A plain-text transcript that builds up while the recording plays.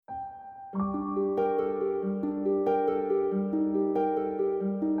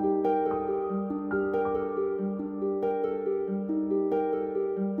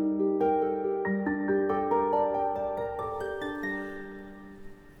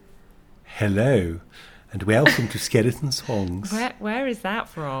Hello, and welcome to Skeleton Songs. Where is that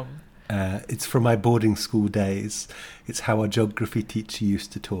from? It's from my boarding school days. It's how our geography teacher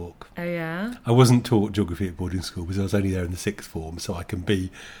used to talk. Oh, yeah? I wasn't taught geography at boarding school because I was only there in the sixth form, so I can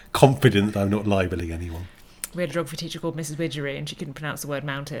be confident that I'm not libelling anyone. We had a geography teacher called Mrs. Widgery, and she couldn't pronounce the word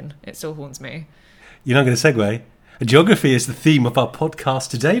mountain. It still haunts me. You're not going to segue? Geography is the theme of our podcast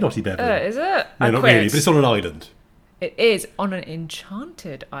today, Lottie Bevan. Is it? No, not really, but it's on an island. It is on an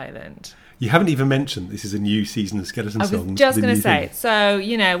enchanted island. You haven't even mentioned this is a new season of Skeleton Songs. I was just going to say, thing.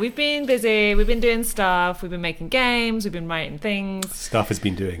 so, we've been busy, we've been doing stuff, we've been making games, we've been writing things. Stuff has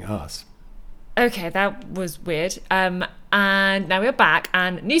been doing us. Okay, that was weird. And now we're back,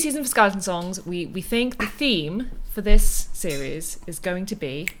 and new season for Skeleton Songs. We think the theme for this series is going to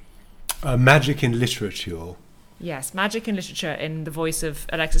be... magic in literature. Yes, magic in literature in the voice of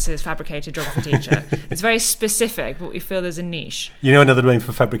Alexis's fabricated geography teacher. It's very specific, but we feel there's a niche. You know another name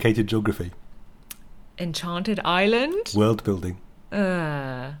for fabricated geography? Enchanted Island? World building. Do you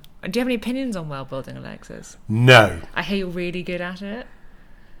have any opinions on world building, Alexis? No. I hear you're really good at it.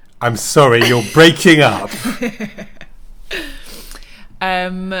 I'm sorry, you're breaking up.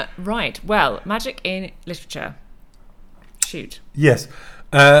 Right, well, magic in literature. Shoot. Yes.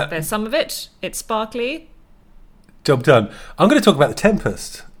 There's some of it. It's sparkly. Job done. I'm going to talk about The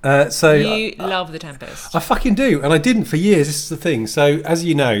Tempest. You love The Tempest. I fucking do, and I didn't for years. This is the thing. So, as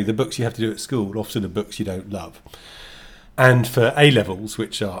you know, the books you have to do at school often are books you don't love. And for A-levels,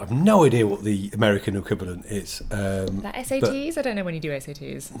 which are... I have no idea what the American equivalent is. That SATs? I don't know when you do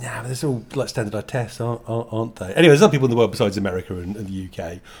SATs. Nah, but they're all like standardised tests, aren't they? Anyway, there's other people in the world besides America and the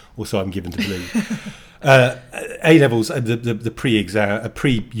UK, or so I'm given to believe. A-levels, the pre-exam,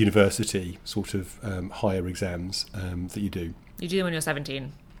 pre-university sort of higher exams that you do. You do them when you're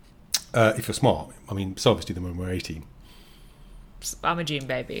 17. If you're smart. I mean, some of us do them when we're 18. I'm a June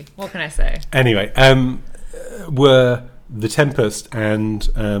baby. What can I say? Anyway, were The Tempest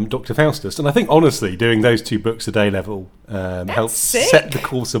and Dr. Faustus. And I think, honestly, doing those two books at A-level helped set the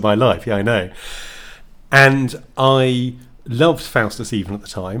course of my life. Yeah, I know. And I... loved Faustus even at the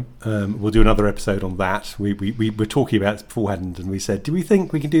time. We'll do another episode on that. We were talking about it beforehand, and we said, do we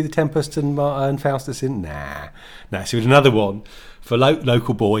think we can do The Tempest and Faustus in? Nah. So we had another one for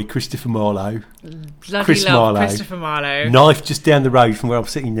local boy, Christopher Marlowe. Bloody love Christopher Marlowe. Knife just down the road from where I'm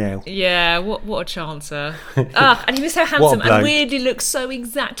sitting now. Yeah, what a chancer. And he was so handsome and weirdly looks so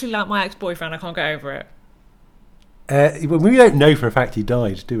exactly like my ex-boyfriend. I can't get over it. We don't know for a fact he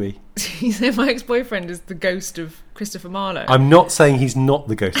died, do we? You say my ex-boyfriend is the ghost of Christopher Marlowe? I'm not saying he's not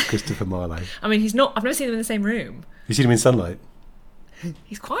the ghost of Christopher Marlowe. I mean, he's not. I've never seen him in the same room. You've seen him in sunlight?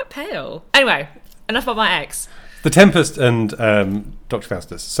 He's quite pale. Anyway, enough about my ex. The Tempest and Dr.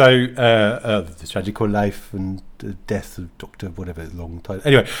 Faustus. So, the tragical life and death of Dr. whatever, long time.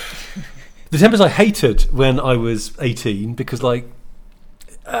 Anyway, The Tempest I hated when I was 18 because, like,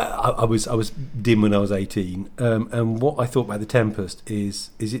 I was dim when I was 18, and what I thought about The Tempest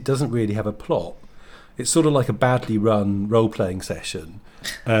is it doesn't really have a plot. It's sort of like a badly run role-playing session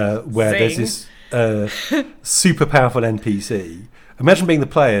where there's this super powerful NPC. Imagine being the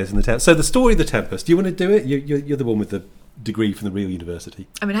players in the Tempest. So the story of The Tempest, do you want to do it? You're the one with the degree from the real university.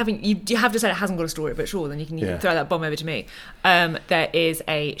 I mean, you have to say it hasn't got a story, but sure, then you can throw that bomb over to me. There is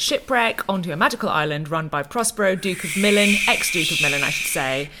a shipwreck onto a magical island run by Prospero, Duke of Milan, ex-Duke of Milan, I should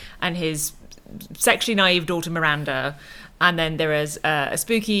say, and his sexually naive daughter Miranda. And then there is a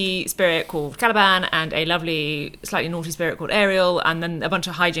spooky spirit called Caliban and a lovely, slightly naughty spirit called Ariel. And then a bunch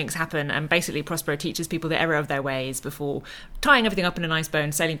of hijinks happen. And basically Prospero teaches people the error of their ways before tying everything up in a nice bow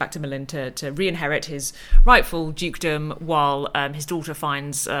and sailing back to Milan to re-inherit his rightful dukedom while his daughter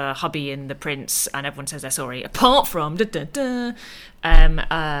finds a hubby in the prince and everyone says they're sorry. Apart from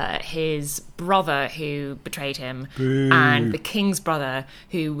his brother who betrayed him. Boo. And the king's brother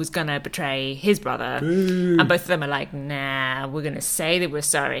who was going to betray his brother. Boo. And both of them are like, nah, we're going to say that we're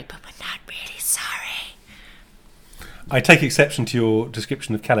sorry, but we're not really sorry. I take exception to your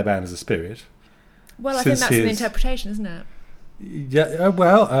description of Caliban as a spirit. Well, I think that's an interpretation, isn't it? Yeah,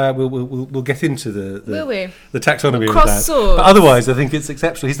 we'll get into the taxonomy of that. Swords. But otherwise, I think it's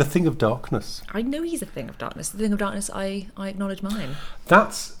exceptional. He's the thing of darkness. I know he's a thing of darkness. The thing of darkness, I acknowledge mine.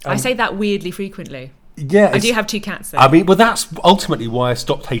 That's I say that weirdly frequently. Yeah, I do have two cats, though. I mean, well, that's ultimately why I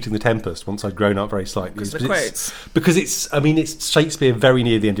stopped hating The Tempest once I'd grown up very slightly. Because of the quotes. Because it's Shakespeare very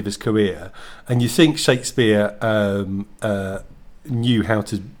near the end of his career, and you think Shakespeare knew how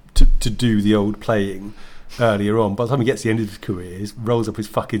to do the old playing earlier on. By the time he gets to the end of his career, he rolls up his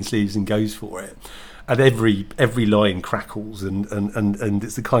fucking sleeves and goes for it. And every line crackles, and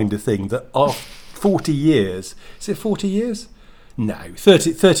it's the kind of thing that after 40 years, is it 40 years? No,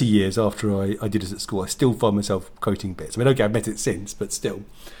 30 years after I did it at school, I still find myself quoting bits. I mean, okay, I've met it since, but still.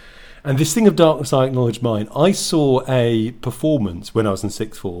 And this thing of darkness, I acknowledge mine. I saw a performance when I was in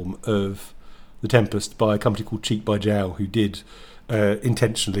sixth form of The Tempest by a company called Cheek by Jowl, who did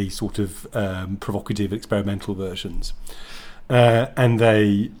intentionally sort of provocative experimental versions. And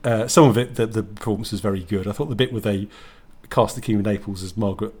they, some of it, the performance was very good. I thought the bit where they cast the King of Naples as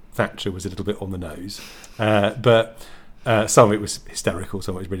Margaret Thatcher was a little bit on the nose. But some of it was hysterical,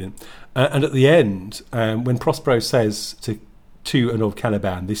 some of it was brilliant. And at the end, when Prospero says to and of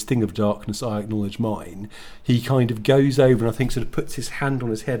Caliban, this thing of darkness, I acknowledge mine, he kind of goes over and I think sort of puts his hand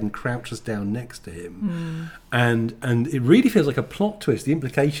on his head and crouches down next to him. And it really feels like a plot twist. The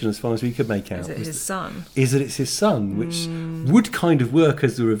implication, as far as we could make out, is it his son? Is that it's his son, which would kind of work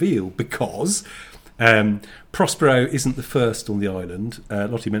as the reveal, because Prospero isn't the first on the island.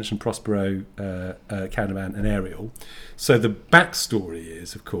 Lottie mentioned Prospero, Caliban and Ariel. So the backstory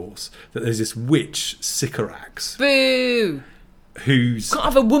is, of course, that there's this witch, Sycorax. Boo! Who's... Can't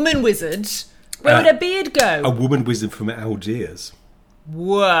have a woman wizard. Where would her beard go? A woman wizard from Algiers.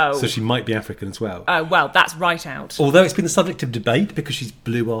 Whoa. So she might be African as well. Oh, well, that's right out. Although it's been the subject of debate because she's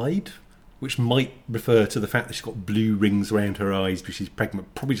blue-eyed, which might refer to the fact that she's got blue rings around her eyes because she's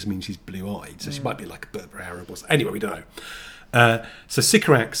pregnant. Probably just means she's blue-eyed. So she might be like a Berber Arab or something. Anyway, we don't know. So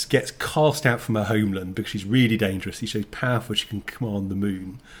Sycorax gets cast out from her homeland because she's really dangerous. She shows powerful. She can command the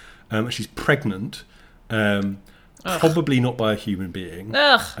moon. She's pregnant. Probably not by a human being.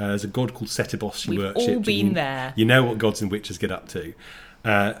 There's a god called Setebos she worships. We've all been there. You know what gods and witches get up to.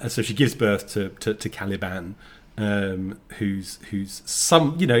 And so she gives birth to Caliban, who's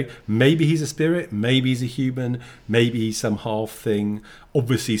some, maybe he's a spirit, maybe he's a human, maybe he's some half thing.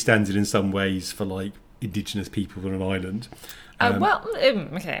 Obviously stands in some ways for like indigenous people on an island.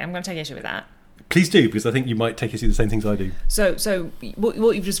 Okay, I'm going to take issue with that. Please do, because I think you might take us through the same things I do. So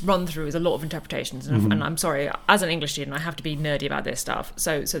what you've just run through is a lot of interpretations, and I'm sorry, as an English student, I have to be nerdy about this stuff.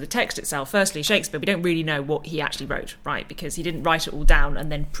 So the text itself, firstly, Shakespeare, we don't really know what he actually wrote, right? Because he didn't write it all down and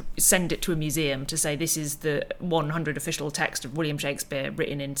then send it to a museum to say this is the 100 official text of William Shakespeare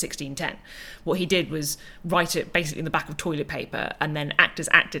written in 1610. What he did was write it basically in the back of toilet paper, and then actors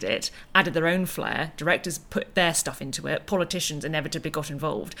acted it, added their own flair, directors put their stuff into it, politicians inevitably got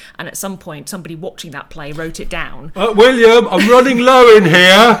involved, and at some point somebody watching that play wrote it down. William, I'm running low in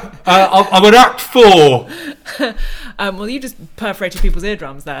here. I'm at Act 4. Well, you just perforated people's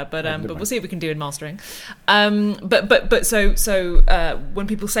eardrums there, but we'll see what we can do in mastering. So when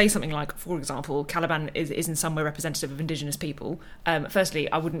people say something like, for example, Caliban is in some way representative of indigenous people,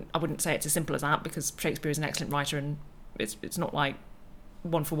 firstly, I wouldn't say it's as simple as that, because Shakespeare is an excellent writer, and it's not like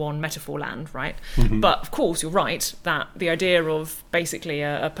one-for-one metaphor land, right? But of course, you're right that the idea of basically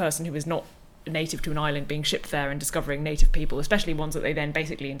a person who is not native to an island being shipped there and discovering native people, especially ones that they then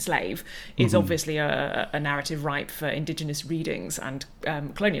basically enslave, is obviously a narrative ripe for indigenous readings and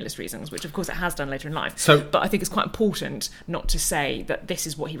colonialist reasons, which of course it has done later in life. But I think it's quite important not to say that this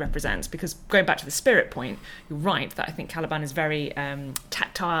is what he represents, because going back to the spirit point, you're right that I think Caliban is very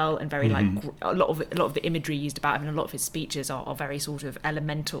tactile and very like a lot of the imagery used about him and a lot of his speeches are very sort of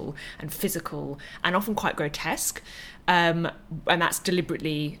elemental and physical and often quite grotesque. And that's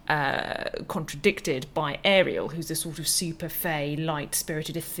deliberately contradicted by Ariel, who's a sort of super fey,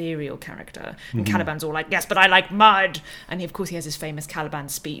 light-spirited, ethereal character. And Caliban's all like, yes, but I like mud! And of course he has his famous Caliban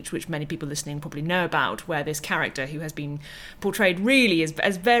speech, which many people listening probably know about, where this character, who has been portrayed really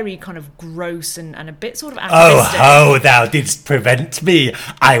as very kind of gross and a bit sort of atavistic. Oh, thou didst prevent me.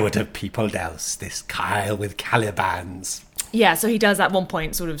 I would have peopled else this Kyle with Calibans. Yeah, so he does at one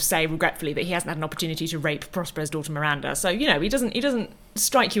point sort of say regretfully that he hasn't had an opportunity to rape Prospero's daughter Miranda. So, he doesn't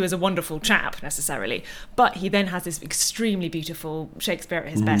strike you as a wonderful chap necessarily, but he then has this extremely beautiful Shakespeare at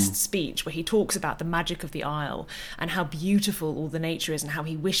his best speech where he talks about the magic of the Isle and how beautiful all the nature is and how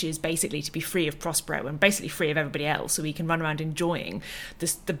he wishes basically to be free of Prospero and basically free of everybody else so he can run around enjoying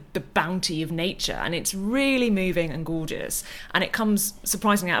the bounty of nature. And it's really moving and gorgeous, and it comes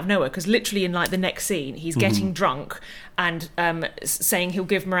surprisingly out of nowhere, because literally in like the next scene he's getting drunk and saying he'll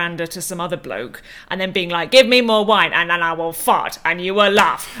give Miranda to some other bloke, and then being like, give me more wine and then I will fart and you will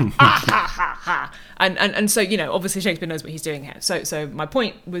laugh. Ha ha ha ha. And so, obviously Shakespeare knows what he's doing here. So my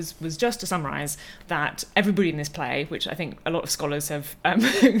point was just to summarise that everybody in this play, which I think a lot of scholars have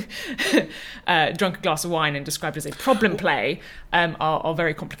drunk a glass of wine and described as a problem play, are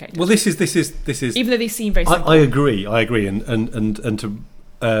very complicated. Well, this is even though they seem very simple. I agree, and to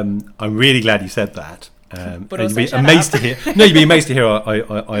I'm really glad you said that. But you'd be amazed to hear. No, you'd be amazed to hear.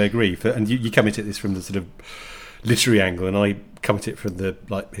 I agree. And you come into this from the sort of literary angle, and I come at it from the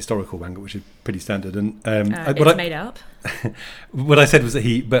historical angle, which is pretty standard. And it's made up. What I said was that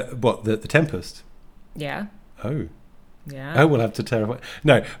the Tempest. Yeah. Oh. Yeah. Oh, we'll have to terrify.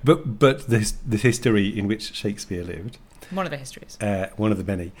 No, but this history in which Shakespeare lived. One of the histories. One of the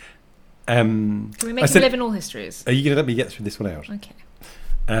many. Can we make him live in all histories? Are you going to let me get through this one out? Okay.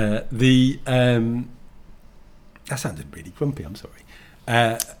 That sounded really grumpy. I'm sorry.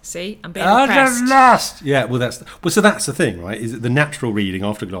 See, I'm being impressed. Last. Yeah, so that's the thing, right? Is that the natural reading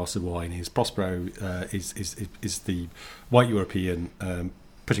after a glass of wine is Prospero is the white European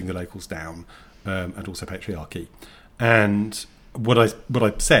putting the locals down, and also patriarchy. And what I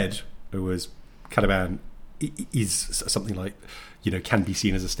said was Caliban is something like, can be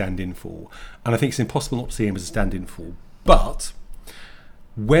seen as a stand-in for, and I think it's impossible not to see him as a stand-in for. But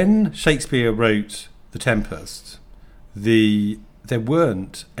when Shakespeare wrote The Tempest, there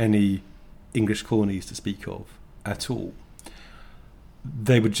weren't any English colonies to speak of at all.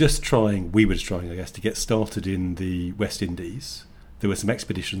 We were just trying, I guess, to get started in the West Indies. There were some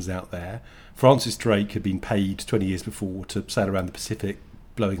expeditions out there. Francis Drake had been paid 20 years before to sail around the Pacific,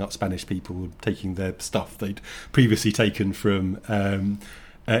 blowing up Spanish people, taking their stuff they'd previously taken from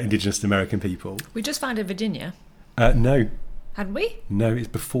indigenous American people. We just founded Virginia. No. Hadn't we? No, it's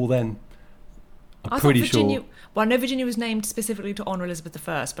before then. I'm I pretty thought Virginia, sure. Well, I know Virginia was named specifically to honour Elizabeth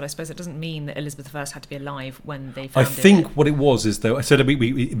I, but I suppose it doesn't mean that Elizabeth I had to be alive when they founded it. I think what it was is, though, so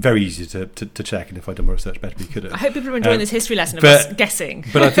we very easy to check, and if I'd done my research better, we could have. I hope people are enjoying this history lesson of us guessing.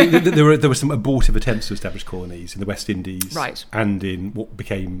 But I think that there were some abortive attempts to establish colonies in the West Indies, right, and in what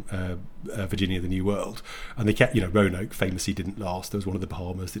became Virginia, the New World. And they kept, Roanoke famously didn't last. There was one of the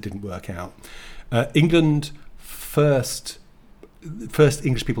Bahamas that didn't work out. England first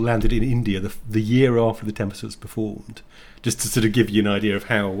English people landed in India the year after the Tempest was performed, just to sort of give you an idea of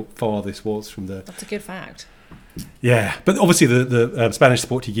how far this was from the... That's a good fact. Yeah, but obviously the Spanish, the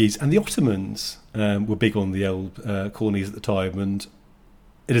Portuguese and the Ottomans were big on the old colonies at the time, and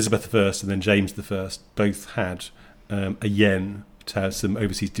Elizabeth I and then James I both had a yen to have some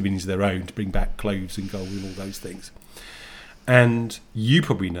overseas dominions of their own to bring back cloves and gold and all those things. And you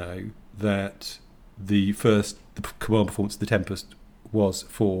probably know that the command performance of the Tempest was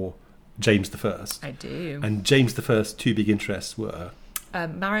for James I. I do. And James I's two big interests were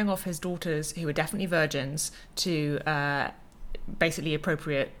marrying off his daughters, who were definitely virgins, to basically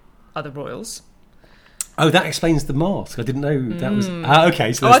appropriate other royals. Oh, that explains the mask. I didn't know that was...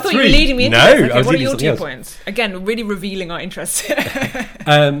 okay, so I thought three. You were leading me into this. Okay, I was what are your 2 else. points? Again, really revealing our interests.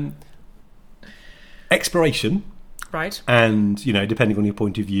 Exploration. Right. And, depending on your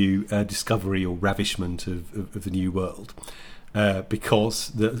point of view, discovery or ravishment of the New World. Because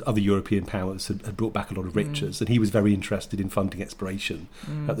the other European powers had brought back a lot of riches, and he was very interested in funding exploration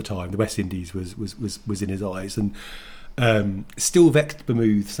at the time. The West Indies was in his eyes, and still vexed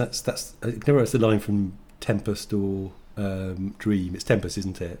bemoves. That's I never know, it's the line from Tempest or Dream. It's Tempest,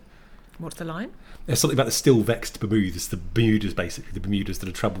 isn't it? What's the line? There's something about the still vexed Bermudas. The Bermudas, basically, the Bermudas that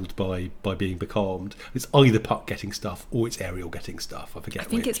are troubled by being becalmed. It's either Puck getting stuff or it's Ariel getting stuff. I forget. I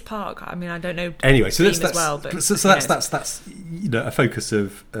think which. it's Puck. I mean, I don't know. Anyway, so that's that's a focus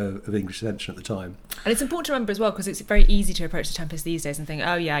of English attention at the time. And it's important to remember as well, because it's very easy to approach the Tempest these days and think,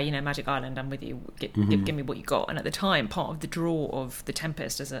 oh yeah, Magic Island, I'm with you. Give me what you got. And at the time, part of the draw of the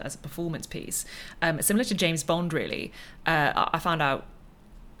Tempest as a performance piece, similar to James Bond, really. I found out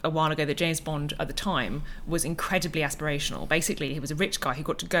a while ago that James Bond at the time was incredibly aspirational. Basically, he was a rich guy who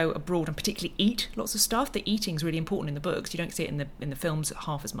got to go abroad and particularly eat lots of stuff. The eating is really important in the books. You don't see it in the films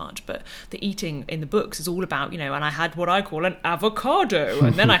half as much, but the eating in the books is all about, and I had what I call an avocado,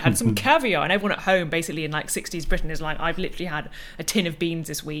 and then I had some caviar, and everyone at home basically in 60s Britain is like, I've literally had a tin of beans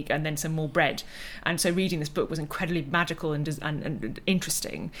this week and then some more bread. And so reading this book was incredibly magical and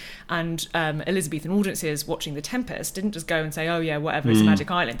interesting. And Elizabethan audiences watching The Tempest didn't just go and say, oh yeah, whatever, it's a magic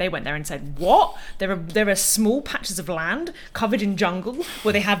island. They went there and said, what? There are small patches of land covered in jungle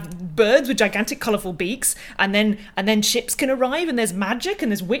where they have birds with gigantic colourful beaks, and then ships can arrive, and there's magic and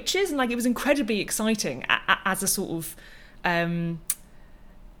there's witches, and it was incredibly exciting as a sort of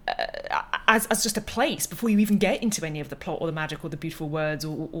as just a place before you even get into any of the plot or the magic or the beautiful words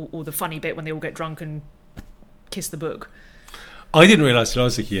or the funny bit when they all get drunk and kiss the book. I didn't realise when I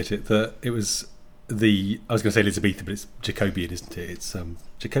was looking at it that it was I was going to say Elizabethan, but it's Jacobean, isn't it? It's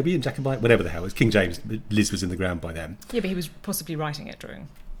Jacobean, Jacobite, whatever the hell. It's King James. Liz was in the ground by then. Yeah, but he was possibly writing it during.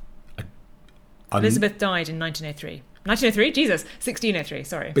 Elizabeth died in 1903. 1903? Jesus, 1603.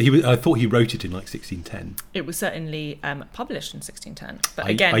 Sorry. But I thought he wrote it in 1610. It was certainly published in 1610. But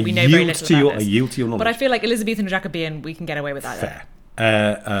again, we know very little about this. I yield to your knowledge. But I feel like Elizabethan and Jacobean, we can get away with that. Fair.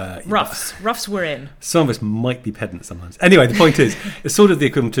 Roughs were in. Some of us might be pedants sometimes. Anyway, the point is, it's sort of the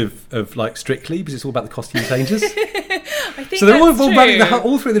equivalent of like Strictly, because it's all about the costume changes. I think so they're all true. running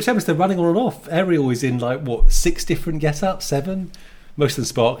all through the Tempest. They're running on and off. Ariel is in 6 different get-ups, 7. Most of them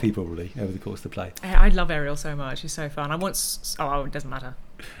sparkly, probably, over the course of the play. I love Ariel so much. She's so fun. It doesn't matter.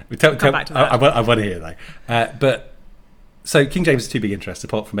 Come back to that. I want to hear though. But so King James' 2 big interests,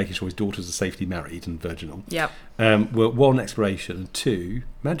 apart from making sure his daughters are safely married and virginal, were 1, exploration, and 2,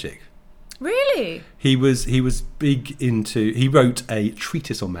 magic. Really? He was big into. He wrote a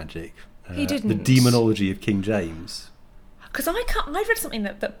treatise on magic. He didn't. The Demonology of King James. Because I read something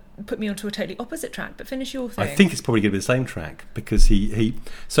that put me onto a totally opposite track. But finish your thing. I think it's probably going to be the same track because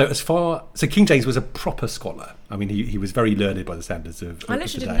so King James was a proper scholar. I mean, he was very learned by the standards of I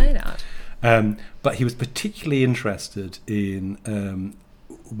literally today. didn't know that. But he was particularly interested in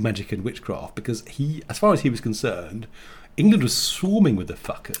magic and witchcraft because as far as he was concerned, England was swarming with the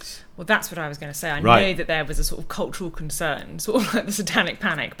fuckers. Well, that's what I was going to say. I know that there was a sort of cultural concern, sort of like the Satanic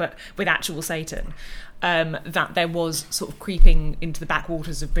Panic, but with actual Satan, that there was sort of creeping into the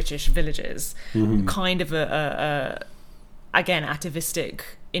backwaters of British villages, kind of again,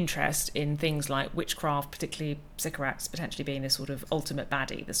 atavistic interest in things like witchcraft, particularly Sycorax potentially being this sort of ultimate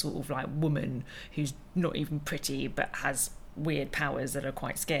baddie, the sort of like woman who's not even pretty but has weird powers that are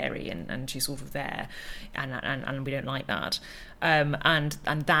quite scary, and she's sort of there, and we don't like that, and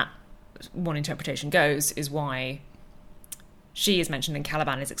that one interpretation goes is why she is mentioned and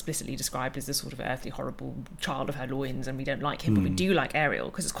Caliban is explicitly described as this sort of earthly horrible child of her loins, and we don't like him, but we do like Ariel,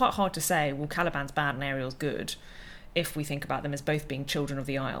 because it's quite hard to say, well, Caliban's bad and Ariel's good if we think about them as both being children of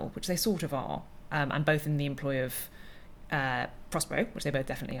the Isle, which they sort of are, and both in the employ of Prospero, which they both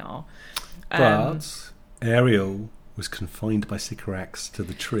definitely are. But Ariel was confined by Sycorax to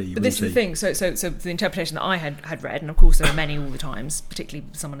the tree. But this is the thing. So the interpretation that I had read, and of course there are many all the times, particularly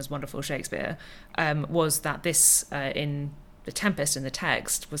someone as wonderful as Shakespeare, was that this in the Tempest in the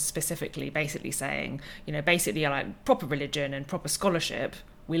text was specifically basically saying, basically like proper religion and proper scholarship.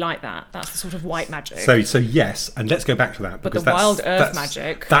 We like that. That's the sort of white magic. So yes, and let's go back to that. But the wild earth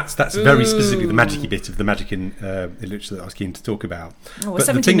magic. That's very specifically the magic-y bit of the magic in literature that I was keen to talk about. Oh, we're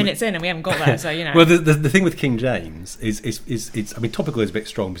 17 minutes in and we haven't got there, so Well, the thing with King James is I mean, topical is a bit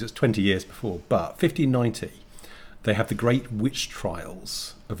strong because it's 20 years before, but 1590 they have the Great Witch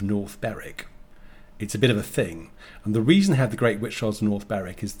Trials of North Berwick. It's a bit of a thing. And the reason they had the Great Witch Trials of North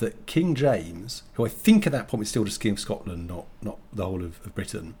Berwick is that King James, who I think at that point was still just King of Scotland, not the whole of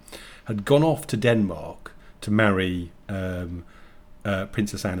Britain, had gone off to Denmark to marry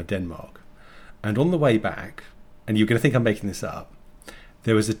Princess Anne of Denmark. And on the way back, and you're going to think I'm making this up,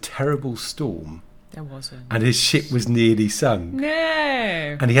 there was a terrible storm. There wasn't. And his ship was nearly sunk. No!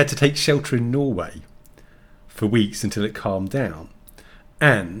 And he had to take shelter in Norway for weeks until it calmed down.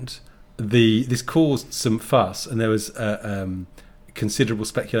 And this caused some fuss, and there was considerable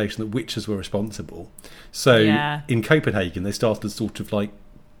speculation that witches were responsible. So in Copenhagen, they started sort of like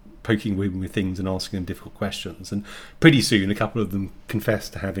poking women with things and asking them difficult questions. And pretty soon, a couple of them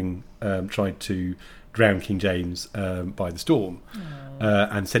confessed to having tried to drown King James by the storm,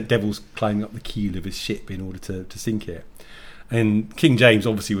 and sent devils climbing up the keel of his ship in order to sink it. And King James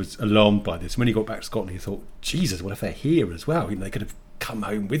obviously was alarmed by this. When he got back to Scotland, he thought, Jesus, what if they're here as well? They could have come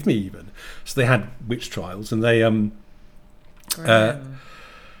home with me even. So they had witch trials, and they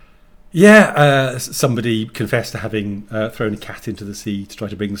somebody confessed to having thrown a cat into the sea to try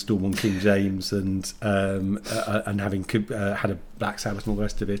to bring the storm on King James, and having had a black Sabbath and all the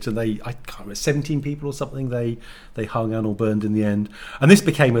rest of it. And I can't remember, 17 people or something they hung on or burned in the end. And this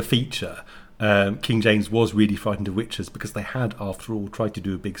became a feature. King James was really frightened of witches because they had, after all, tried to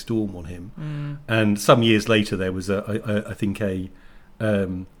do a big storm on him. And some years later, there was I think a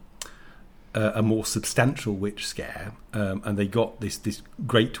more substantial witch scare, and they got this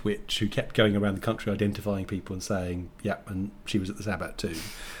great witch who kept going around the country identifying people and saying, and she was at the Sabbath too.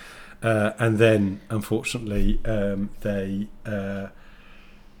 And then, unfortunately,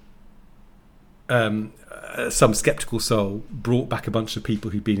 some sceptical soul brought back a bunch of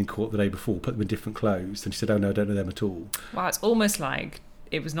people who'd been in court the day before, put them in different clothes, and she said, "Oh no, I don't know them at all." Wow, it's almost like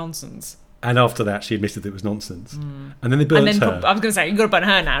it was nonsense. And after that, she admitted that it was nonsense. And then they burnt her. I was going to say, you've got to burn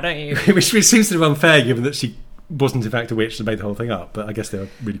her now, don't you? which seems sort of unfair, given that she wasn't in fact a witch and made the whole thing up. But I guess they were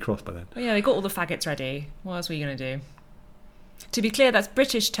really cross by then. Well, yeah, they got all the faggots ready. What else were you going to do? To be clear, that's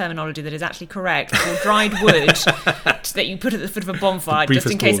British terminology that is actually correct for dried wood that you put at the foot of a bonfire just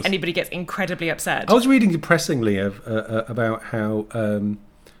in case anybody gets incredibly upset. I was reading depressingly about how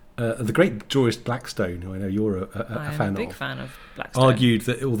the great Joris Blackstone, who I know you're a fan I'm a big of, fan of Blackstone. argued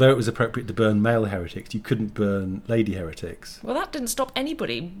that although it was appropriate to burn male heretics, you couldn't burn lady heretics. Well, that didn't stop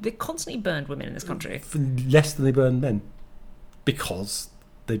anybody. They constantly burned women in this country. For less than they burned men. Because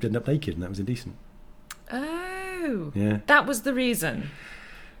they'd end up naked and that was indecent. Oh. Yeah. That was the reason.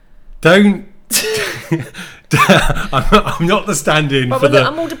 Don't... I'm not the stand-in But for the...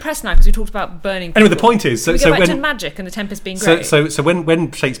 I'm all depressed now because we talked about burning people. Anyway, the point is... So we go back to magic and the Tempest being great. So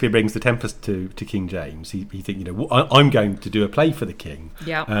when Shakespeare brings the Tempest to King James, he thinks, I'm going to do a play for the king.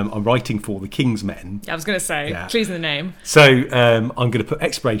 Yeah. I'm writing for the king's men. I was going to say, please in the name. So I'm going to put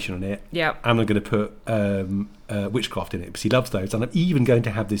expiration on it. Yeah. And I'm going to put witchcraft in it because he loves those. And I'm even going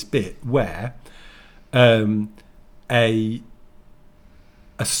to have this bit where a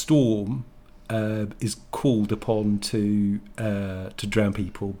storm is called upon to drown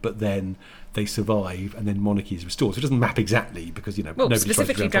people, but then they survive, and then monarchy is restored. So it doesn't map exactly because nobody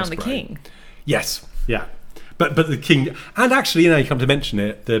specifically tries drown to the king. Yes, yeah, but the king, and actually, you come to mention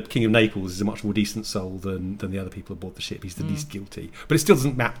it, the King of Naples is a much more decent soul than the other people aboard the ship. He's the least guilty, but it still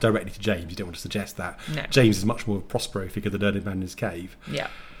doesn't map directly to James. You don't want to suggest that. No. James is much more of a Prospero figure, the learned man in his cave. Yeah.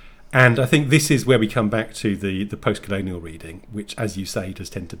 And I think this is where we come back to the post-colonial reading, which, as you say, does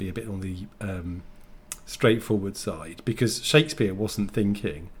tend to be a bit on the straightforward side, because Shakespeare wasn't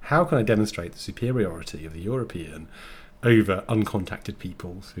thinking, how can I demonstrate the superiority of the European over uncontacted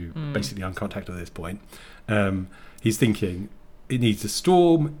peoples, who basically uncontacted at this point. He's thinking, it needs a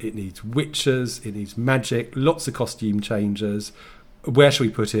storm, it needs witches, it needs magic, lots of costume changes. Where shall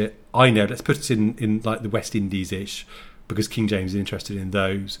we put it? I know, let's put it in like the West Indies-ish, because King James is interested in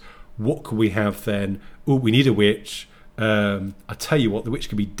those. What could we have then? Oh, we need a witch. I tell you what, the witch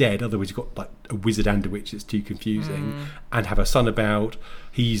could be dead. Otherwise, you've got like a wizard and a witch. It's too confusing. And have a son about.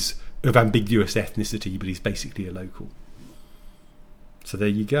 He's of ambiguous ethnicity, but he's basically a local. So there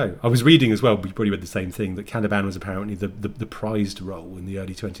you go. I was reading as well. We probably read the same thing, that Caliban was apparently the prized role in the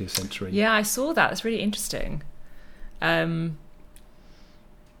early 20th century. Yeah, I saw that. It's really interesting.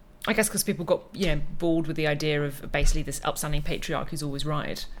 I guess because people got bored with the idea of basically this upstanding patriarch who's always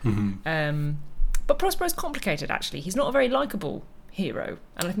right. Mm-hmm. But Prospero's complicated, actually. He's not a very likeable hero.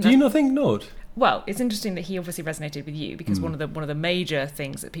 And I think Do you not think not? Well, it's interesting that he obviously resonated with you, because one of the major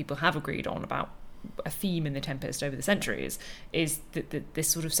things that people have agreed on about a theme in The Tempest over the centuries is this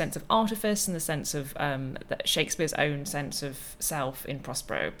sort of sense of artifice and the sense of that Shakespeare's own sense of self in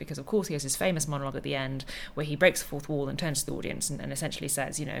Prospero, because of course he has his famous monologue at the end where he breaks the fourth wall and turns to the audience and essentially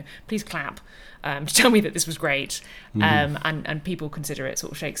says, please clap to tell me that this was great. And people consider it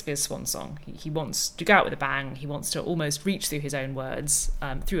sort of Shakespeare's swan song. He wants to go out with a bang. He wants to almost reach through his own words,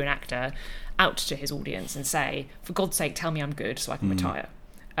 through an actor, out to his audience and say, for God's sake, tell me I'm good so I can retire.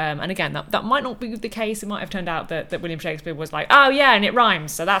 And again, that might not be the case. It might have turned out that William Shakespeare was like, oh yeah, and it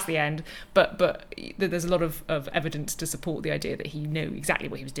rhymes, so that's the end. But there's a lot of evidence to support the idea that he knew exactly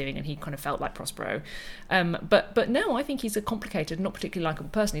what he was doing and he kind of felt like Prospero. But no, I think he's a complicated, not particularly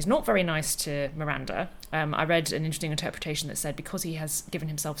likeable person. He's not very nice to Miranda. I read an interesting interpretation that said because he has given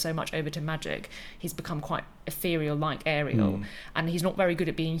himself so much over to magic, he's become quite ethereal like Ariel, and he's not very good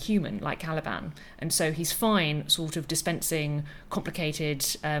at being human like Caliban. And so he's fine sort of dispensing complicated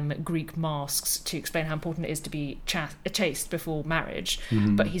Greek masks to explain how important it is to be chaste before marriage,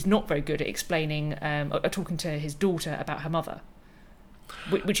 but he's not very good at explaining or talking to his daughter about her mother,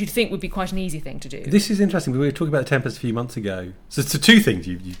 which you'd think would be quite an easy thing to do. This is interesting. We were talking about the Tempest a few months ago. So two things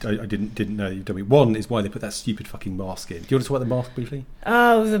I didn't know you've told me. One is why they put that stupid fucking mask in. Do you want to talk about the mask briefly?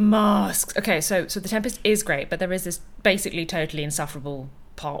 Oh, the masks. Okay, so the Tempest is great, but there is this basically totally insufferable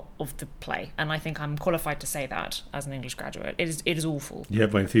part of the play, and I think I'm qualified to say that as an English graduate. It is awful. You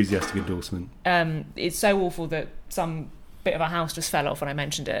have my enthusiastic endorsement. It's so awful that some bit of a house just fell off when I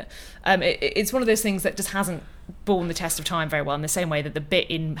mentioned it. It's one of those things that just hasn't borne the test of time very well, in the same way that the bit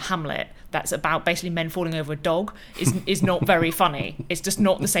in Hamlet that's about basically men falling over a dog is not very funny. It's just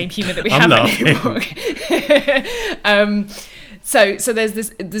not the same humour that we have in the book. So there's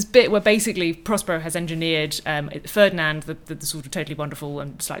this bit where basically Prospero has engineered Ferdinand, the sort of totally wonderful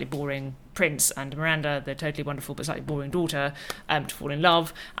and slightly boring prince, and Miranda, the totally wonderful but slightly boring daughter, to fall in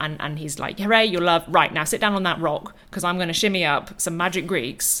love. And he's like, hooray, you're loved. Right, now sit down on that rock, because I'm going to shimmy up some magic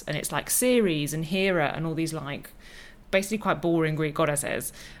Greeks. And it's like Ceres and Hera and all these like basically quite boring Greek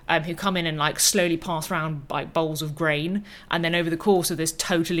goddesses who come in and like slowly pass around like bowls of grain, and then over the course of this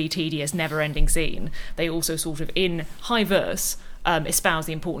totally tedious never-ending scene they also sort of in high verse espouse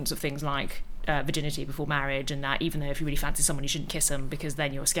the importance of things like virginity before marriage, and that even though if you really fancy someone you shouldn't kiss them because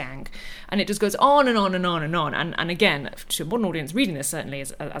then you're a skank, and it just goes on and on and on and on, and again to a modern audience reading this certainly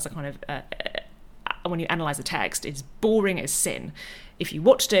as a kind of when you analyse the text, it's boring as sin. if you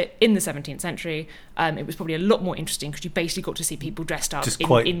watched it in the 17th century, it was probably a lot more interesting because you basically got to see people dressed up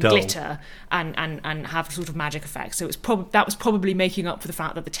in glitter and have sort of magic effects. So that was probably making up for the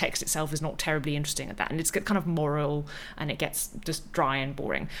fact that the text itself is not terribly interesting at that, and it's kind of moral and it gets just dry and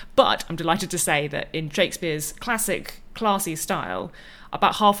boring. But I'm delighted to say that in Shakespeare's classic, classy style,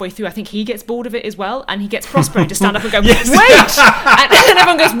 about halfway through, I think he gets bored of it as well, and he gets Prospero to stand up and go, yes. wait! And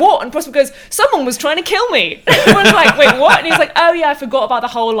everyone goes, what? And Prospero goes, someone was trying to kill me. Everyone's like, wait, what? And he's like, oh yeah, I forgot about the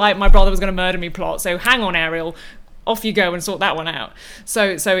whole, like, my brother was going to murder me plot, so hang on, Ariel, off you go and sort that one out. So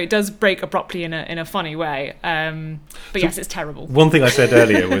it does break abruptly in a funny way. But yes, it's terrible. One thing I said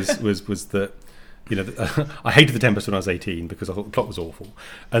earlier was that, you know, I hated The Tempest when I was 18 because I thought the plot was awful.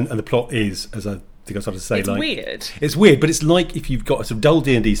 And the plot is, as I think I started to say, it's weird. It's weird, but it's like if you've got a sort of dull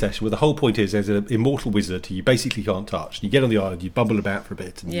D&D session where the whole point is there's an immortal wizard who you basically can't touch. And you get on the island, you bumble about for a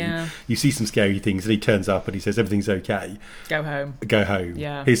bit, and you see some scary things, and he turns up and he says everything's okay. Go home.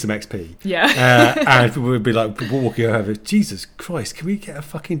 Yeah. Here's some XP. Yeah. And people would be like walking over, Jesus Christ, can we get a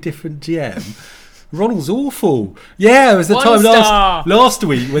fucking different GM? Ronald's awful. Yeah, it was the time last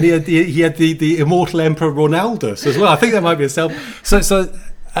week when he had the immortal Emperor Ronaldus as well. I think that might be a self.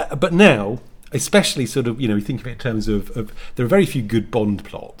 But now, especially sort of, you know, we think of it in terms of there are very few good Bond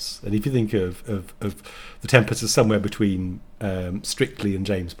plots, and if you think of The Tempest as somewhere between Strictly and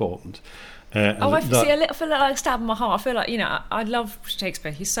James Bond. I feel like a stab in my heart. I feel like, you know, I love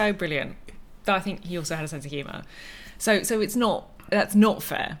Shakespeare. He's so brilliant. Though I think he also had a sense of humour. So it's not. That's not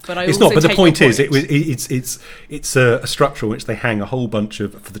fair, but it's not. But the point is, it's a structure in which they hang a whole bunch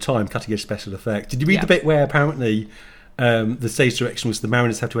of, for the time, cutting edge special effects. Did you read the bit where apparently the stage direction was the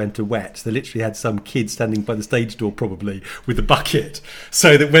mariners have to enter wet? They literally had some kid standing by the stage door, probably with a bucket,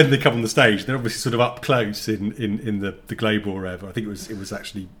 so that when they come on the stage, they're obviously sort of up close in the Globe or wherever. I think it was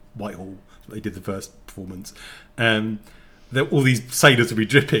actually Whitehall. They did the first performance. All these sailors would be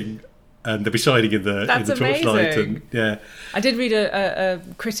dripping. And they'll be shining in the torchlight. And, yeah. I did read a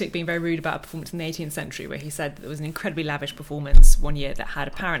critic being very rude about a performance in the 18th century where he said that there was an incredibly lavish performance one year that had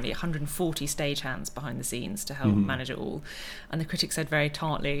apparently 140 stagehands behind the scenes to help manage it all. And the critic said very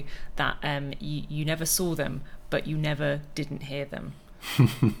tartly that you never saw them, but you never didn't hear them.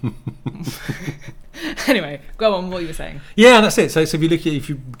 Anyway, go on, what you were saying. Yeah, that's it. So if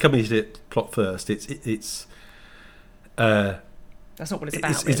you come into it plot first, it's that's not what it's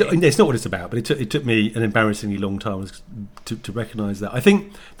about. It's not what it's about, but it took me an embarrassingly long time to recognise that. I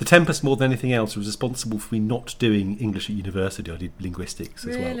think The Tempest, more than anything else, was responsible for me not doing English at university. I did linguistics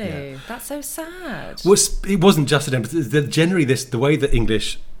as well. Really? Yeah. That's so sad. It wasn't just The Tempest. Generally, the way that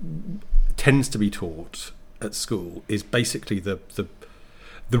English tends to be taught at school is basically the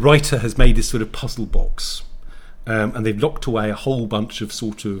writer has made this sort of puzzle box. And they've locked away a whole bunch of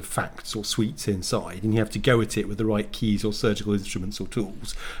sort of facts or sweets inside, and you have to go at it with the right keys or surgical instruments or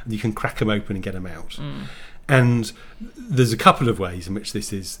tools, and you can crack them open and get them out. And there's a couple of ways in which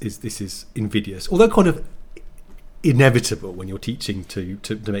this is invidious, although kind of inevitable when you're teaching to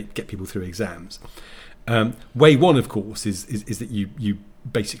get people through exams. Way one, of course, is that you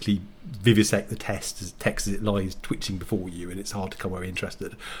basically vivisect the text as it lies twitching before you, and it's hard to come away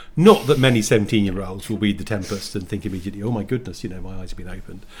interested. Not that many 17-year-olds will read The Tempest and think immediately, oh my goodness, you know, my eyes have been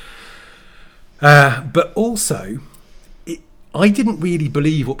opened. But also, I didn't really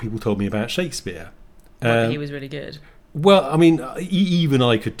believe what people told me about Shakespeare. He was really good. Well, I mean, even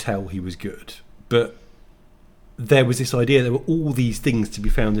I could tell he was good, but there was this idea there were all these things to be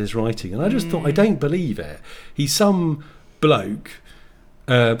found in his writing, and I just thought, I don't believe it. He's some bloke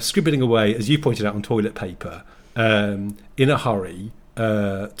scribbling away, as you pointed out, on toilet paper in a hurry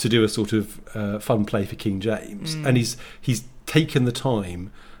to do a sort of fun play for King James, and he's taken the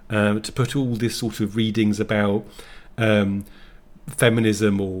time to put all this sort of readings about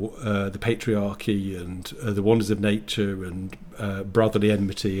feminism or the patriarchy and the wonders of nature and brotherly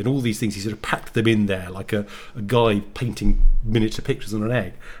enmity and all these things. He sort of packed them in there like a guy painting miniature pictures on an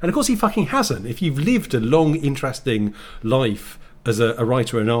egg. And of course he fucking hasn't. If you've lived a long, interesting life as a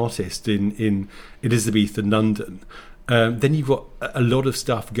writer and artist in Elizabethan London, then you've got a lot of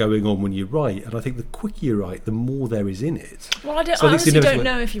stuff going on when you write, and I think the quicker you write, the more there is in it. Well, I honestly don't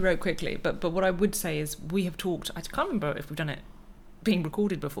know if you wrote quickly, but what I would say is we have talked, I can't remember if we've done it being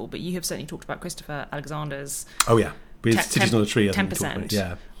recorded before, but you have certainly talked about Christopher Alexander's with Cities on a Tree,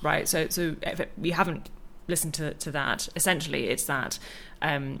 10%, right? So if you haven't listened to that, essentially it's that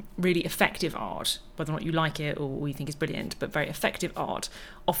really effective art, whether or not you like it or you think it's brilliant, but very effective art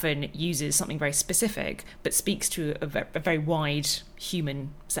often uses something very specific but speaks to a very wide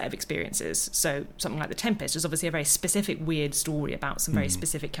human set of experiences. So something like The Tempest is obviously a very specific, weird story about some very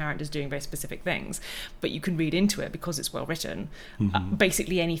specific characters doing very specific things, but you can read into it because it's well written,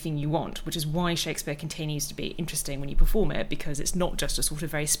 basically anything you want, which is why Shakespeare continues to be interesting when you perform it, because it's not just a sort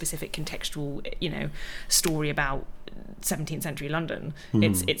of very specific contextual, story about 17th century London.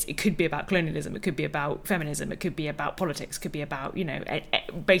 It could be about colonialism, it could be about feminism, it could be about politics, it could be about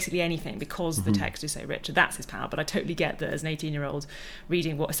basically anything, because the text is so rich. And that's his power. But I totally get that as an 18-year-old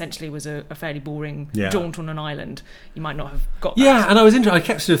reading what essentially was a fairly boring jaunt on an island, you might not have got that. Yeah, and I was interested. I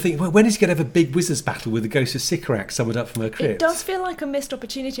kept sort of thinking, well, when is he going to have a big wizard's battle with the ghost of Sycorax summoned up from her crypt? It does feel like a missed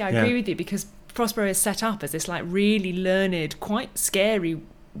opportunity. I agree with you, because Prospero is set up as this like really learned, quite scary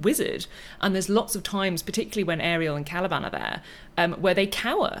wizard, and there's lots of times, particularly when Ariel and Caliban are there, where they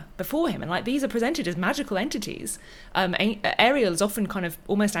cower before him, and like these are presented as magical entities. Ariel is often kind of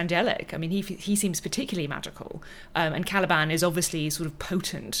almost angelic. I mean, he seems particularly magical, and Caliban is obviously sort of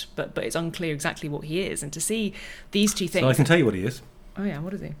potent, but it's unclear exactly what he is. And to see these two things, so I can tell you what he is. Oh yeah,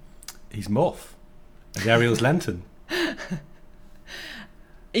 what is he? He's Moth, and Ariel's lantern.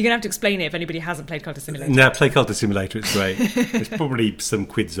 You're going to have to explain it if anybody hasn't played Cultist Simulator. No, play Cultist Simulator, it's great. There's probably some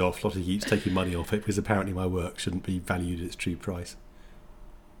quids off, a lot of heaps taking money off it, because apparently my work shouldn't be valued at its true price.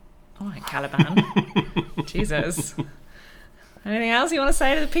 All right, Caliban. Jesus. Anything else you want to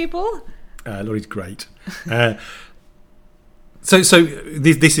say to the people? Laurie's great. So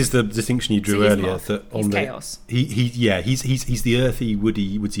this is the distinction you drew earlier. That on he's chaos. He's the earthy,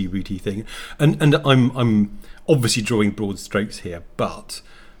 woody, woodsy, rooty thing, and I'm obviously drawing broad strokes here, but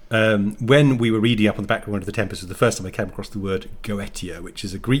when we were reading up on the background of The Tempest, was the first time I came across the word goetia, which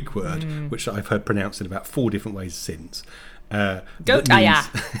is a Greek word which I've heard pronounced in about 4 different ways since. Goetia.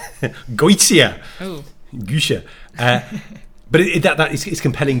 Goetia. Oh. Gusha. But it's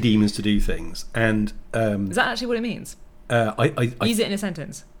compelling demons to do things, and is that actually what it means? I use it in a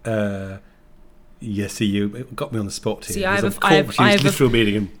sentence. Yes, see, you got me on the spot here. See, I have literal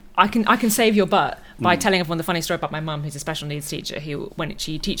meaning. I can save your butt by telling everyone the funny story about my mum, who's a special needs teacher, who, when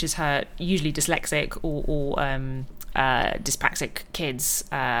she teaches her usually dyslexic or dyspraxic kids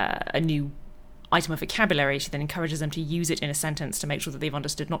a new item of vocabulary, she then encourages them to use it in a sentence to make sure that they've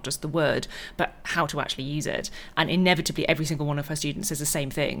understood not just the word, but how to actually use it. And inevitably, every single one of her students says the same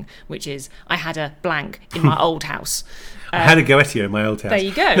thing, which is, I had a blank in my old house. I had a goetia in my old house. There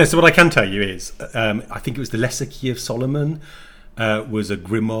you go. No, so what I can tell you is, I think it was the Lesser Key of Solomon, was a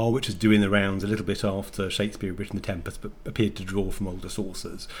grimoire which was doing the rounds a little bit after Shakespeare had written The Tempest, but appeared to draw from older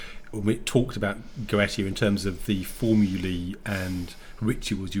sources. It talked about goetia in terms of the formulae and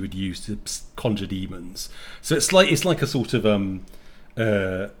rituals you would use to conjure demons. So it's like a sort of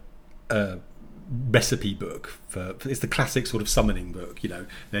recipe book it's the classic sort of summoning book.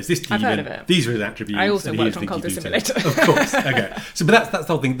 There's this demon. I've heard of it. These are his attributes. I also worked on Cultist Simulator. Of course. Okay. So, but that's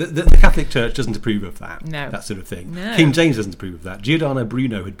the whole thing. The Catholic Church doesn't approve of that. No. That sort of thing. No. King James doesn't approve of that. Giordano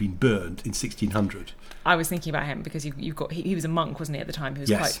Bruno had been burned in 1600. I was thinking about him because you've got he was a monk, wasn't he, at the time? Who was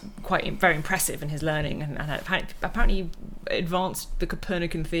Yes. quite very impressive in his learning, and apparently advanced the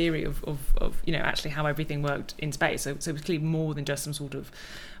Copernican theory of actually how everything worked in space. So it was clearly more than just some sort of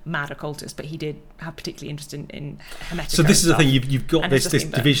mad occultist, but he did have particularly interest in hermetic. So this is the thing, you've got And this it's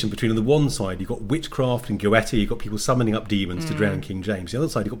just division between, on the one side you've got witchcraft and goetia, you've got people summoning up demons to drown King James. The other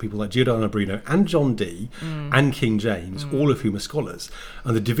side you've got people like Giordano Bruno and John Dee and King James, all of whom are scholars.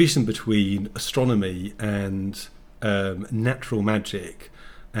 And the division between astronomy and natural magic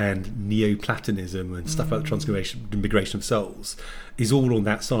and Neoplatonism and stuff about the transmigration and migration of souls is all on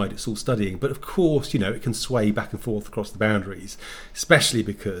that side. It's all studying, but of course, it can sway back and forth across the boundaries, especially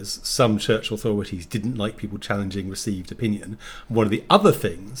because some church authorities didn't like people challenging received opinion. One of the other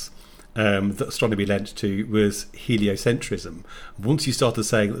things that astronomy lent to was heliocentrism. Once you started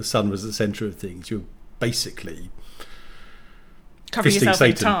saying that the sun was the centre of things, you're basically covering fisting yourself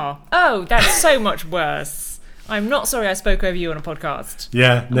Satan. in tar. Oh, that's so much worse. I'm not sorry I spoke over you on a podcast.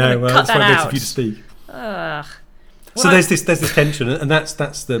 Yeah, no, well, cut that's why that I wanted out. for you to speak. Ugh. So there's this tension, and that's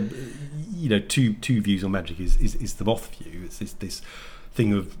the two views on magic is the Moth view. It's this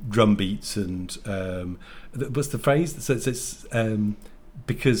thing of drum beats and what's the phrase? So it's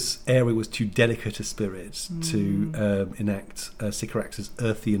because Ariel was too delicate a spirit to enact Sycorax's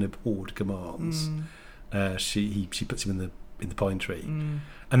earthy and abhorred commands. She puts him in the pine tree,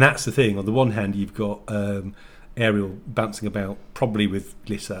 and that's the thing. On the one hand, you've got Ariel bouncing about, probably with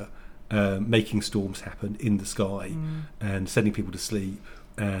glitter, making storms happen in the sky and sending people to sleep.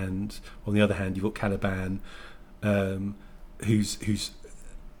 And on the other hand, you've got Caliban, who's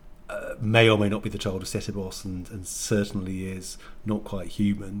may or may not be the child of Setebos, and certainly is not quite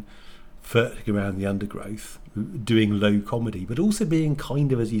human, flirting around the undergrowth, doing low comedy, but also being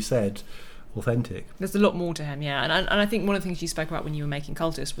kind of, as you said, authentic. There's a lot more to him, yeah. And I think one of the things you spoke about when you were making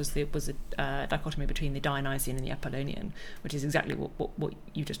Cultist was the dichotomy between the Dionysian and the Apollonian, which is exactly what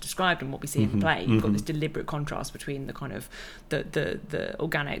you just described and what we see in the play. You've got this deliberate contrast between the kind of the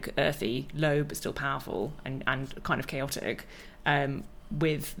organic, earthy, low but still powerful and kind of chaotic,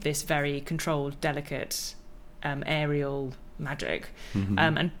 with this very controlled, delicate, aerial magic.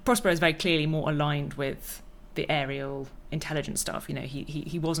 And Prospero is very clearly more aligned with the aerial intelligent stuff. You know,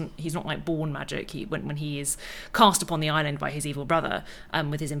 he's not like born magic. When he is cast upon the island by his evil brother,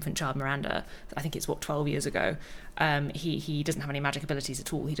 with his infant child Miranda, I think it's 12 years ago, he doesn't have any magic abilities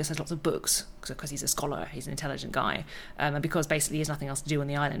at all. He just has lots of books because he's a scholar, he's an intelligent guy, and because basically he has nothing else to do on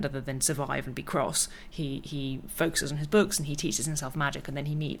the island other than survive and be cross, he focuses on his books and he teaches himself magic, and then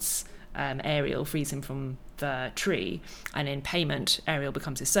he meets Ariel, frees him from the tree, and in payment Ariel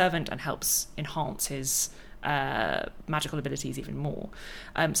becomes his servant and helps enhance his magical abilities even more.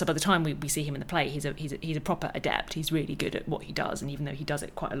 So by the time we see him in the play, he's a proper adept. He's really good at what he does, and even though he does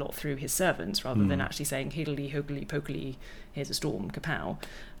it quite a lot through his servants rather than actually saying hiddly hoogly pokely, here's a storm, kapow,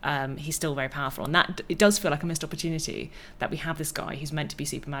 he's still very powerful. And that, it does feel like a missed opportunity that we have this guy who's meant to be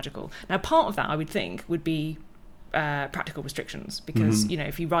super magical. Now part of that, I would think, would be practical restrictions, because you know,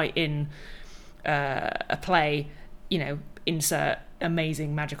 if you write in a play, you know, insert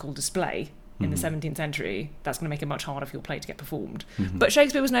amazing magical display in the 17th century, that's going to make it much harder for your play to get performed. But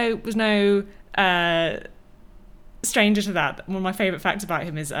Shakespeare was no stranger to that. One of my favourite facts about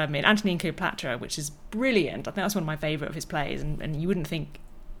him is in Antony and Cleopatra, which is brilliant. I think that's one of my favourite of his plays, and you wouldn't think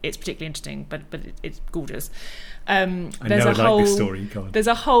it's particularly interesting, but it's gorgeous. There's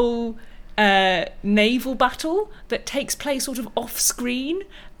a whole naval battle that takes place sort of off screen,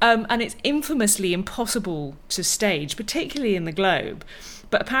 and it's infamously impossible to stage, particularly in the Globe.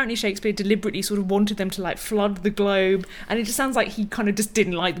 But apparently Shakespeare deliberately sort of wanted them to like flood the Globe, and it just sounds like he kind of just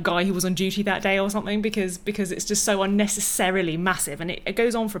didn't like the guy who was on duty that day or something, because it's just so unnecessarily massive, and it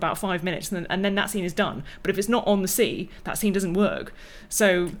goes on for about 5 minutes, and then that scene is done. But if it's not on the sea, that scene doesn't work.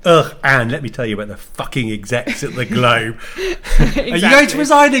 So Anne, let me tell you about the fucking execs at the Globe. Exactly. Are you going to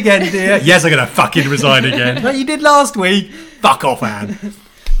resign again, dear? Yes, I'm going to fucking resign again. Like you did last week. Fuck off, Anne.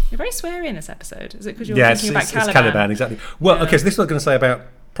 You're very sweary in this episode. Is it because you're thinking about Caliban? It's Caliban, exactly. Well, okay, so this is what I'm going to say about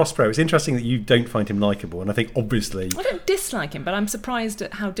Prospero. It's interesting that you don't find him likeable, and I think obviously I don't dislike him, but I'm surprised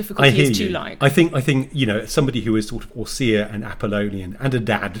at how difficult he is to like. I think you know, somebody who is sort of austere and Apollonian and a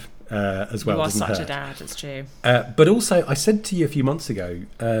dad as well. You are such a dad. It's true. But also, I said to you a few months ago,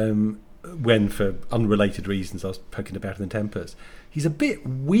 when for unrelated reasons I was poking about in the Tempest, he's a bit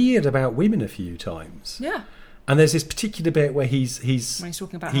weird about women a few times. Yeah. And there's this particular bit where he's when he's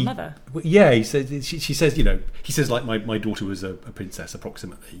talking about her mother. Yeah, he says she says, you know, he says like my daughter was a princess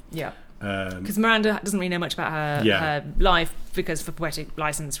approximately. Yeah. Because Miranda doesn't really know much about her life, because for poetic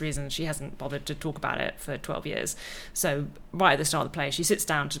license reasons she hasn't bothered to talk about it for 12 years. So right at the start of the play, she sits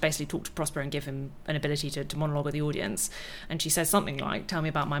down to basically talk to Prospero and give him an ability to monologue with the audience, and she says something like, "Tell me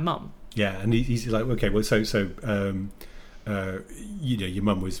about my mum." Yeah, and he's like, okay, well, so you know, your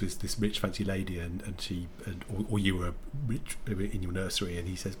mum was this rich fancy lady, and she or you were rich in your nursery, and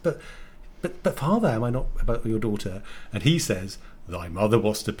he says, but father, am I not about your daughter? And he says, thy mother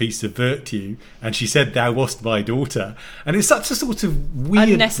wast a piece of virtue, and she said thou wast my daughter. And it's such a sort of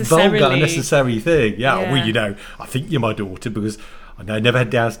weird, vulgar, unnecessary thing. Yeah, well, you know, I think you're my daughter because I never had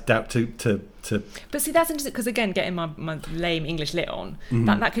doubt to. But see, that's interesting, because again, getting my lame English lit on,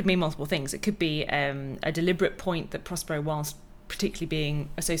 that could mean multiple things. It could be a deliberate point that Prospero, whilst particularly being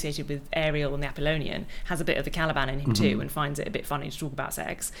associated with Ariel and the Apollonian, has a bit of the Caliban in him too, and finds it a bit funny to talk about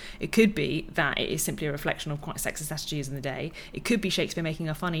sex. It could be that it is simply a reflection of quite sexist attitudes in the day. It could be Shakespeare making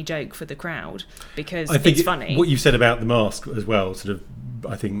a funny joke for the crowd because it's funny. What you've said about the mask as well, sort of,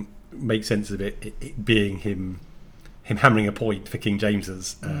 I think, makes sense of it being him hammering a point for King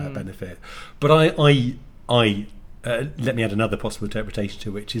James's benefit. But I let me add another possible interpretation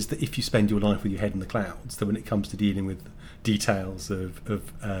to it, which is that if you spend your life with your head in the clouds, then when it comes to dealing with details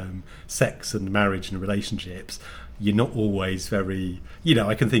of sex and marriage and relationships, you're not always very, you know,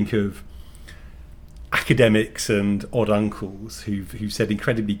 I can think of academics and odd uncles who've said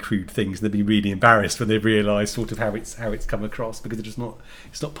incredibly crude things, and they've been really embarrassed when they've realised sort of how it's come across, because it's not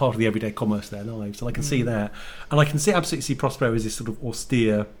part of the everyday commerce of their lives. So I can see that, and I can absolutely see Prospero as this sort of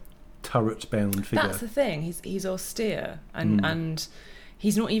austere, turret-bound figure. That's the thing. He's austere, and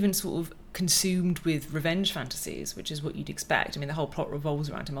he's not even sort of consumed with revenge fantasies, which is what you'd expect. I mean, the whole plot revolves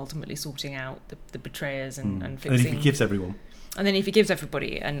around him ultimately sorting out the betrayers and fixing. And he forgives everyone. And then he forgives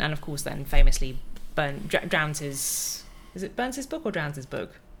everybody, and of course then famously drowns his... Is it burns his book or drowns his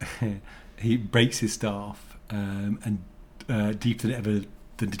book? He breaks his staff, and deeper than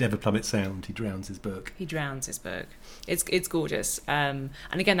did ever plummet sound, he drowns his book. He drowns his book. It's gorgeous. And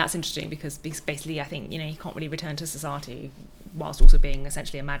again, that's interesting because basically I think, he can't really return to society whilst also being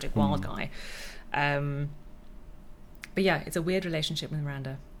essentially a magic wild guy. But yeah, it's a weird relationship with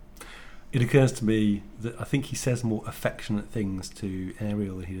Miranda. It occurs to me that I think he says more affectionate things to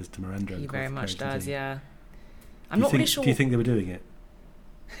Ariel than he does to Miranda. He very much does, yeah. I'm not really sure. Do you think they were doing it?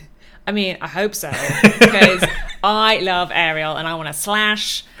 I mean, I hope so, because I love Ariel and I want to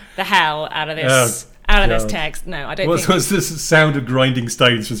slash the hell out of this this text. No, I don't think... What's this sound of grinding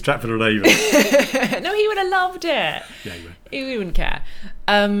stones from Stratford-on-Avon? No, he would have loved it. Yeah, he would. He wouldn't care.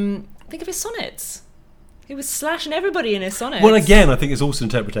 Think of his sonnets. He was slashing everybody in his sonnets. Well, again, I think it's also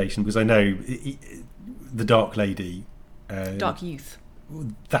interpretation, because I know the Dark Lady... Dark Youth.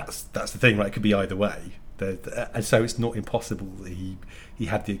 That's the thing, right? It could be either way. And so it's not impossible that he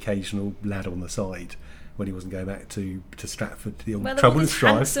had the occasional lad on the side when he wasn't going back to Stratford to the old trouble and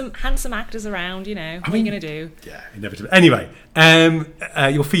strife. Handsome actors around, what are you going to do? Yeah, inevitably. Anyway,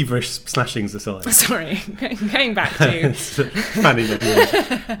 your feverish slashings aside. Sorry, going back to Fanny.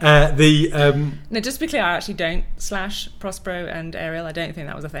 No, just to be clear, I actually don't slash Prospero and Ariel. I don't think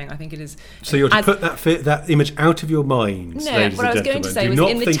that was a thing. I think it is. So you're to put that image out of your mind. No, what I was going to say was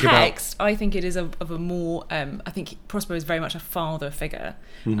in the text. I think it is of a more. I think Prospero is very much a father figure,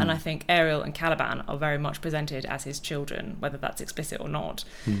 and I think Ariel and Caliban are very much presented as his children, whether that's explicit or not.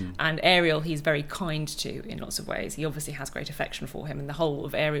 And Ariel, he's very kind to in lots of ways. He obviously has great affection for him, and the whole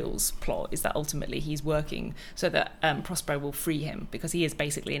of Ariel's plot is that ultimately he's working so that Prospero will free him, because he is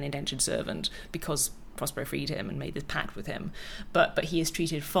basically an indentured servant because Prospero freed him and made this pact with him. But he is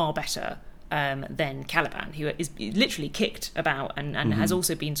treated far better than Caliban, who is literally kicked about and has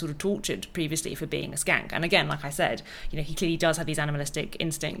also been sort of tortured previously for being a skank. And again, like I said, he clearly does have these animalistic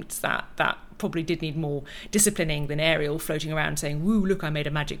instincts that probably did need more disciplining than Ariel floating around saying, "Woo, look, I made a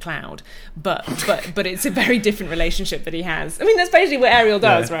magic cloud." But it's a very different relationship that he has. I mean, that's basically what Ariel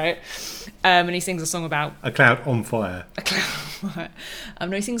does, right? And he sings a song about a cloud on fire. A cloud on fire.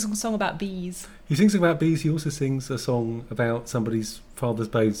 No, he sings a song about bees. He sings about bees. He also sings a song about somebody's father's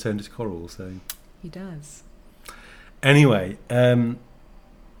bones turned into coral. So he does. Anyway, what I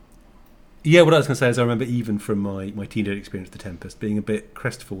was going to say is I remember even from my teenage experience with The Tempest being a bit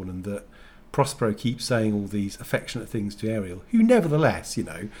crestfallen that Prospero keeps saying all these affectionate things to Ariel, who nevertheless,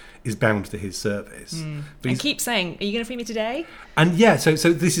 is bound to his service. But and keeps saying, "Are you going to free me today?" And so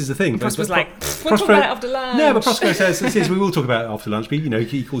this is the thing. Prospero's like, "We'll talk about it after lunch." No, but Prospero says, "We will talk about it after lunch." But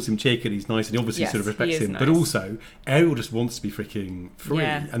he calls him Chick, and he's nice, and he obviously sort of respects him. Nice. But also, Ariel just wants to be freaking free,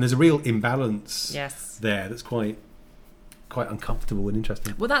 and there's a real imbalance there that's quite uncomfortable and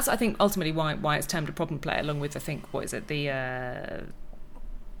interesting. Well, that's I think ultimately why it's termed a problem play, along with I think what's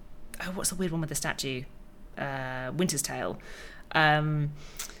the weird one with the statue? Winter's Tale.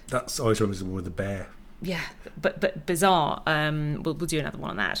 That's always remember the one with the bear. Yeah, but bizarre. We'll do another one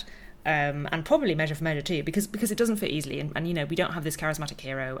on that. And probably Measure for Measure too, because it doesn't fit easily, and we don't have this charismatic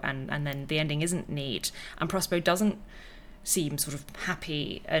hero, and then the ending isn't neat, and Prospero doesn't seem sort of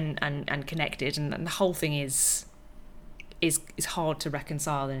happy and connected, and the whole thing is hard to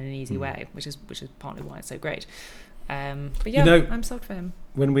reconcile in an easy way, which is partly why it's so great. But yeah, I'm sold for him.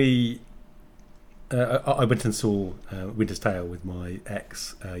 When I went and saw Winter's Tale with my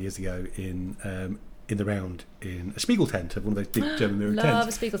ex years ago in the round in a Spiegel tent, one of those big German mirror tents. Love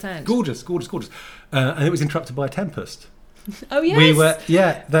a Spiegel tent. Gorgeous. And it was interrupted by a tempest. Oh yes. We were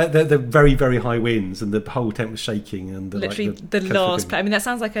the very very high winds, and the whole tent was shaking, and literally the last play. I mean, that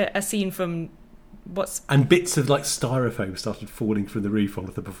sounds like a scene from. And bits of styrofoam started falling from the roof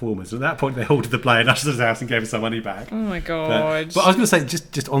onto the performers. And at that point, they halted the play and ushered us out and gave us our money back. Oh my god! But I was going to say,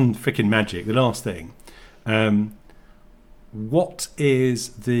 just on freaking magic, the last thing. What is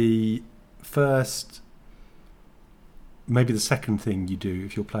the first, maybe the second thing you do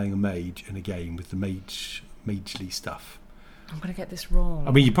if you're playing a mage in a game with the magely stuff? I'm going to get this wrong.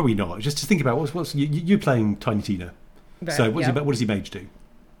 I mean, you're probably not. Just think about what's you're playing Tiny Tina. Right, so what does he mage do?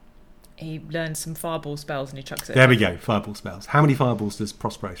 He learns some fireball spells and he chucks it. There we go, fireball spells. How many fireballs does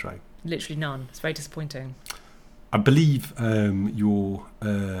Prospero throw? Literally none. It's very disappointing. I believe your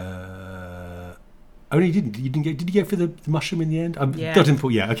only didn't. Did you go for the mushroom in the end? Yeah.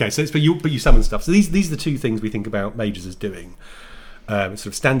 Okay. So it's but you summon stuff. So these are the two things we think about mages as doing. Sort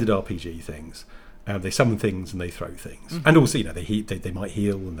of standard RPG things. They summon things and they throw things, and also they might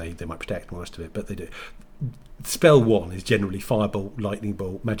heal and they might protect and all the rest of it. But they do. Spell 1 is generally firebolt, lightning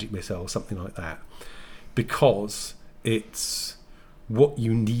bolt, magic missile, something like that, because it's what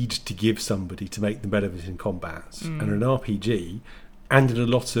you need to give somebody to make them relevant in combats. And in an RPG, and in a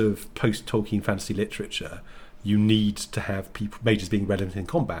lot of post-Tolkien fantasy literature, you need to have mages being relevant in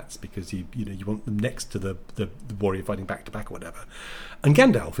combats, because you want them next to the warrior fighting back to back or whatever. And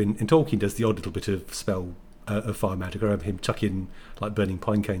Gandalf in Tolkien does the odd little bit of spell of fire magic. I remember him chucking like burning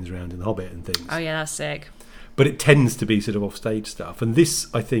pine cones around in The Hobbit and things. Oh yeah, that's sick. But it tends to be sort of offstage stuff, and this,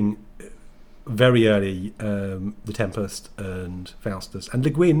 I think, very early, The Tempest and Faustus and Le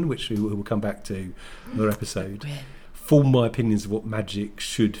Guin, which we will come back to in another episode, form my opinions of what magic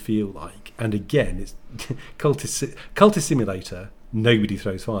should feel like. And again, it's cultist simulator. Nobody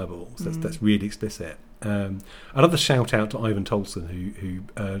throws fireballs. That's really explicit. Another shout out to Ivan Tolson, who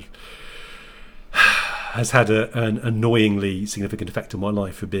has had an annoyingly significant effect on my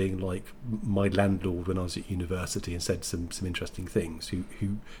life for being like my landlord when I was at university, and said some interesting things. Who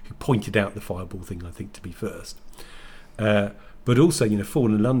pointed out the fireball thing, I think, to be first. But also,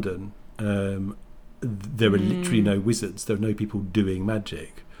 Fallen in London. There are literally no wizards. There are no people doing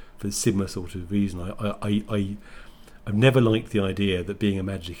magic for a similar sort of reason. I've never liked the idea that being a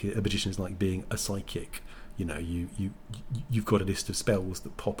magician is like being a psychic. You've got a list of spells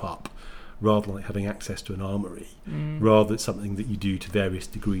that pop up, rather than like having access to an armoury. Rather, it's something that you do to various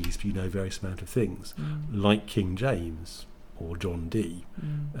degrees, but various amount of things, like King James or John Dee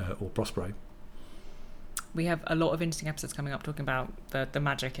or Prospero. We have a lot of interesting episodes coming up talking about the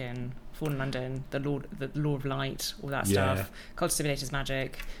magic in Fallen London, the Lord of Light, all that stuff. Cultist Simulators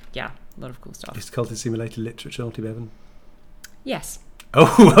magic. Yeah, a lot of cool stuff. Is Cultist Simulator literature, Auntie Bevan? Yes.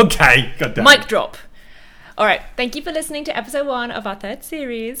 Oh, okay. God damn. Mic drop. All right, thank you for listening to episode 1 of our 3rd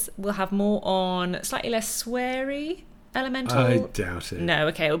series. We'll have more on slightly less sweary elemental. I doubt it. No,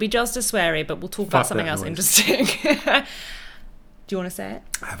 okay, it'll be just as sweary, but we'll talk about something else interesting. Do you want to say it?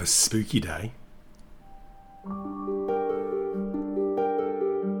 Have a spooky day.